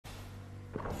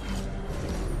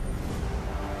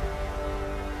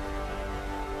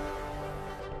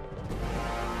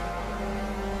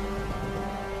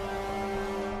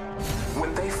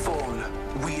When they fall,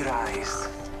 we rise.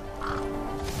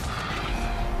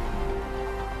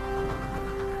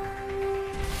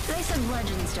 They said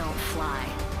legends don't fly.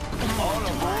 But I All like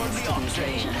to aboard rise the to the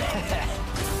octane.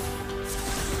 occasion.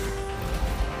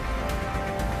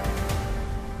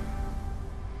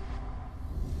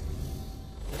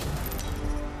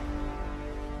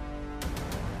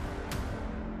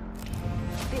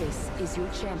 This is your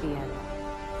champion.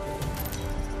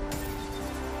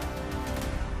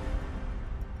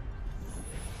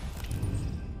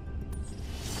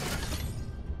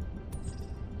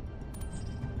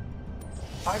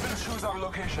 I will choose our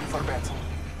location for battle.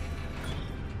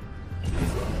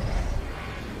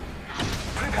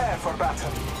 Prepare for battle.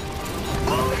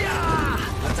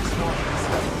 Booyah! Let's explore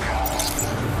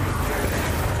this.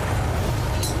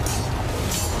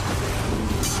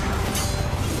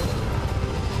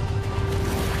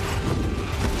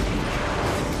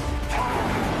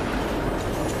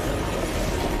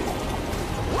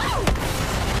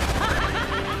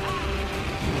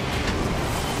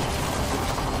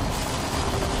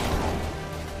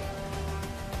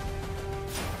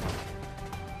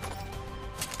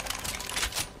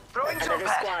 Throwing jump Another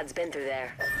pad. squad's been through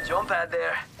there. Jump pad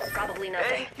there. Probably nothing.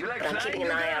 Hey, you like but I'm flying, keeping an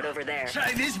new eye girl? out over there.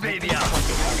 Try this baby out.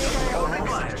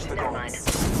 Never mind.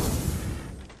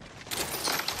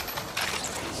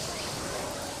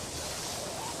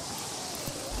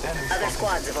 Other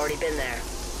squads have already been there.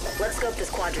 Let's scope this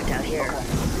quadrant out here.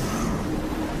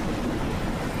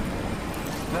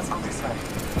 Let's go this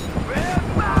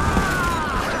way.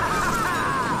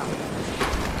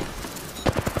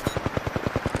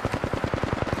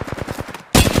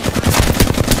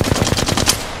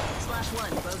 Slash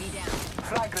one, bogey down.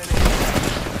 Frag grenade.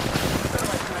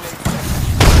 Thermite grenade.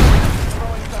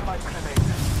 Throwing thermite grenade.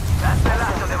 That's the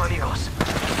last of them, amigos.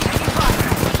 Taking fire.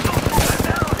 Stand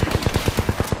down.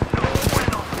 No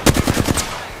bueno.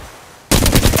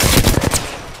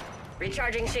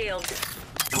 Recharging shields.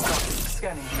 Look out.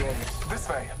 Scanning the area. This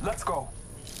way. Let's go.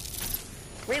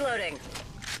 Reloading.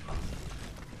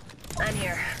 I'm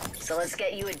here. So let's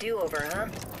get you a do-over, huh?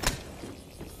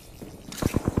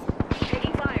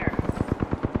 Taking fire.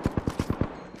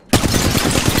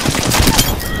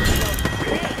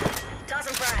 Grenade. Toss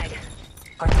and frag.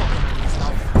 I took this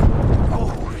knife. Oh,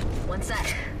 One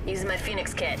sec. Using my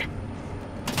Phoenix kit.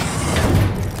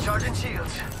 Charging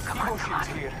shields. Come Evo on, come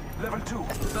shield on. here. Level 2.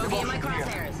 Bogey in my Evo shield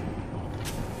here. crosshairs.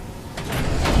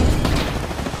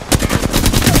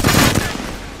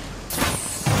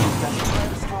 That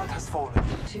entire squad has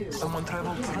fallen. Someone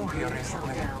traveled through here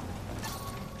recently.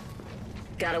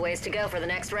 Got a ways to go for the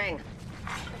next ring.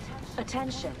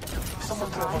 Attention.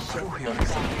 Someone traveled through here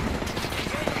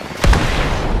recently.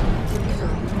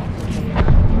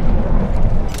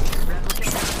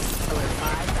 Replicator. Alert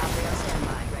 5, battery on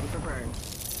standby, ready for burn.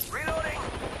 Reloading.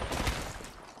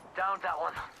 Down that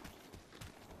one.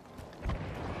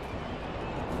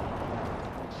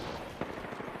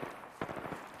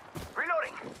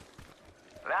 Reloading.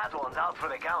 That one's out for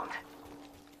the count.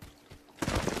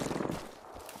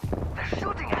 They're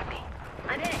shooting at me.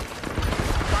 I'm hit.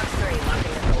 Box 3,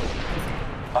 locking the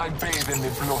hold. I bathe in the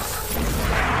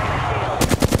blood.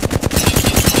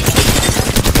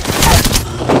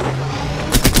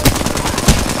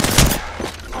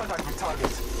 Contact with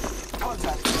target.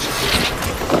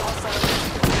 Contact.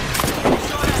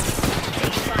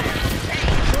 Taking fire. Hey,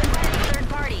 who invited the third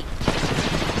party?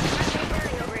 Pressure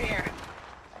burning over here.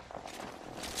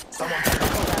 Someone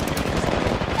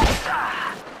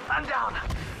Ah, I'm down.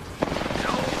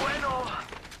 No bueno.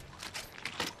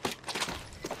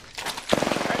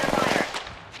 Under fire.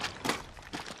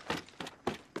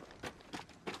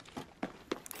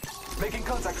 making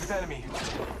contact with enemy.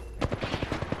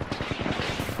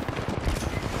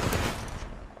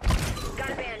 Got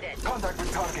a bandit. Contact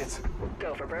with target.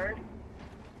 Go for burn.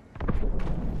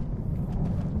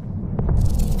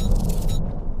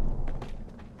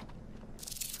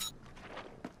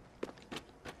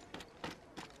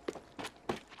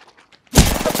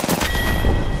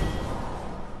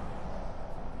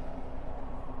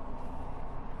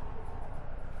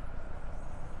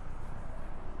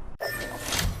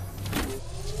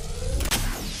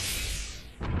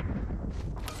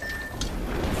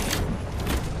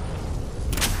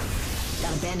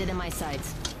 Got a bandit in my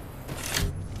sights.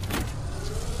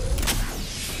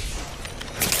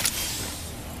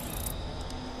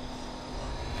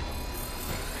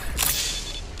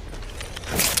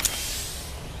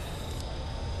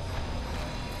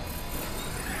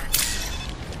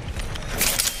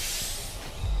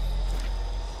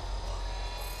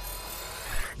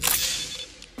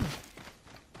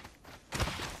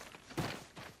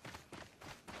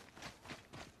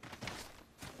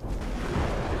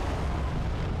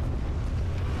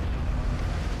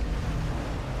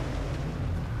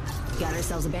 Got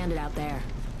ourselves a bandit out there.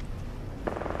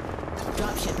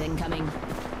 Dropship incoming.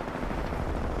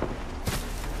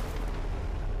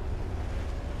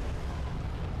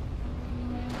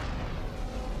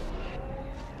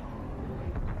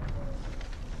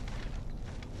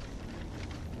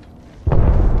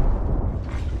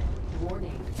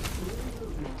 Warning. New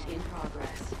movement in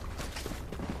progress.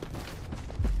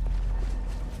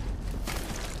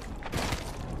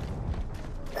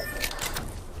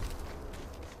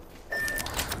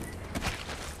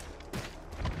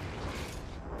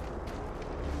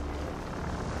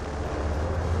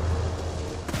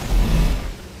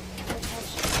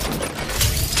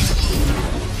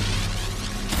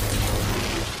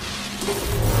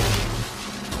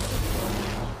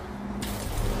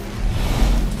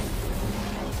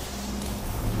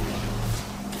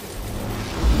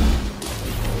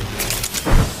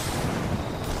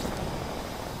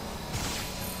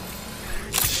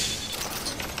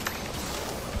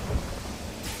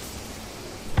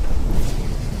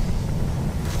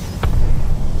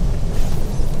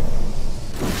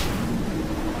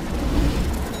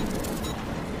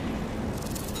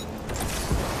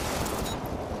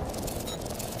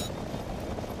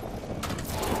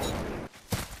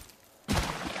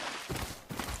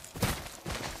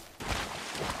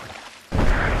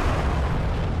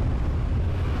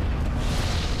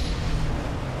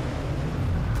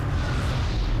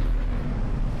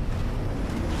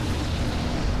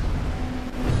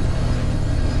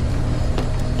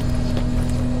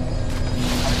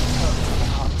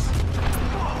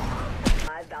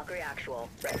 Actual.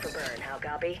 Ready for burn. How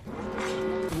copy?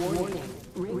 Warning.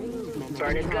 Ring movement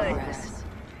Burn in is good. progress.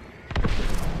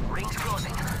 Ring's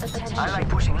closing. Attention. I like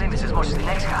pushing limits as much as the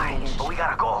next guy, but we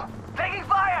gotta go. Taking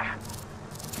fire!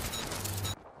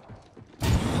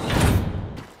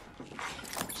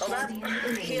 Hold up.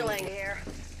 Healing here.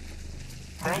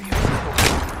 Thank you.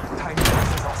 Time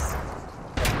passes us.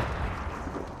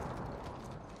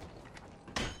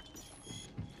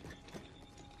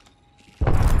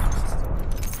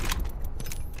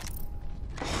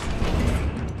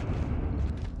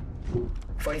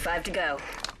 45 to go.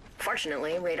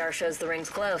 Fortunately, radar shows the ring's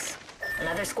close.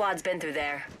 Another squad's been through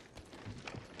there.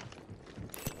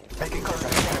 Making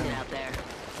contact. Bandit out there.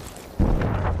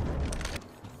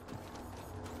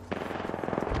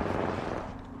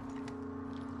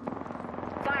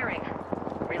 Firing.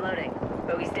 Reloading.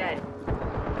 Bogey's dead.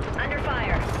 Under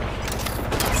fire.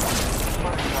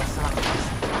 Marking our surroundings.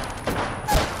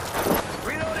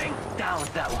 Reloading! Down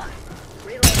with that one.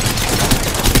 Reloading.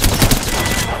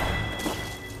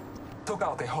 Took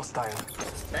out a hostile.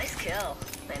 Nice kill.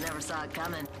 They never saw it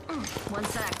coming. One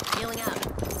sec. Healing up.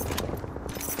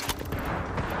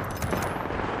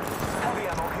 Heavy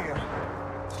ammo here.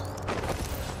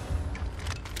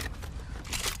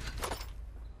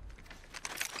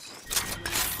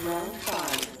 Round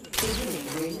 5.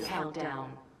 Beginning ring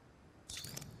countdown.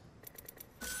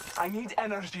 I need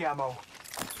energy ammo.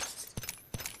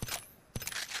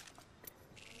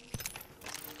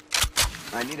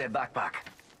 I need a backpack.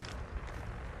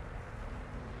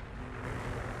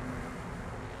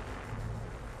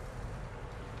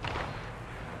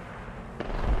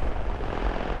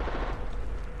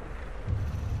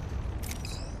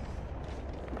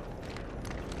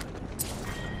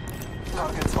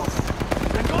 Target spotted.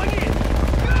 They're going in!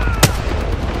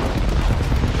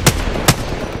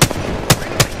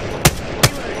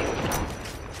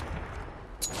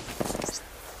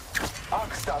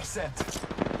 Arcstar sent.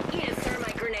 Eat a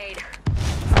thermite grenade.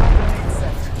 Grenade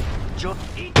set.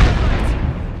 Eat that!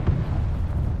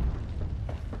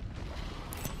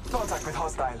 Contact with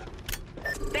hostile.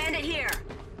 Bandit here.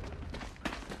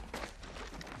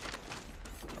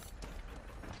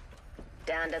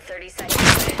 Down to 30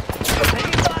 seconds.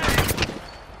 Taking fire!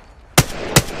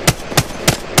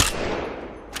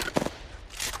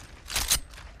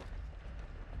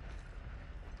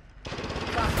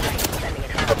 Sending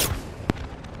it home.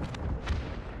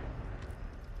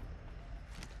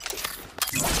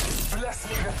 Bless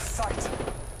me with sight.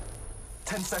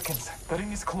 10 seconds. The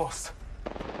ring is close.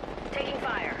 Taking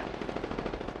fire.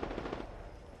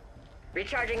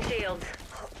 Recharging shields.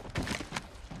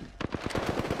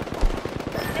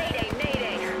 Mayday,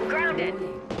 mayday. Grounded.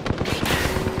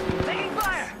 Taking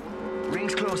fire!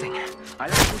 Ring's closing. I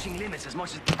like pushing limits as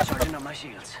much as charging up my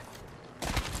shields.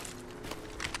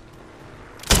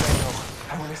 Reno,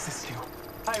 I will assist you.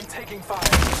 I am taking fire.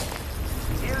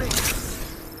 Healing.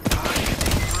 Fire.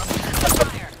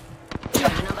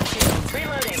 Charging up my shields.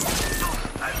 Reloading.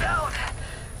 I'm down!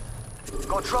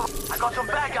 Got trouble. I got some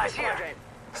bad guys here. Quadrant.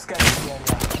 Scanning the area.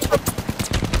 Let's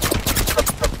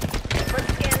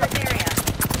scan this area.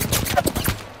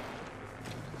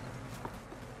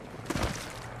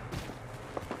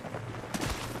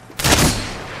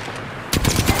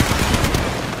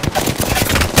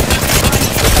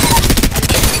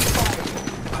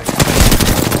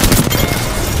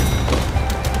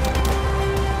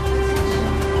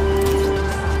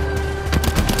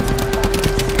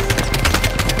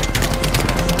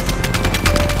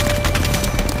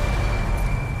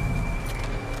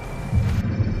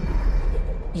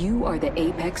 You are the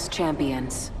Apex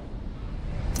Champions.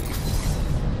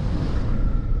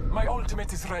 My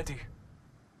ultimate is ready.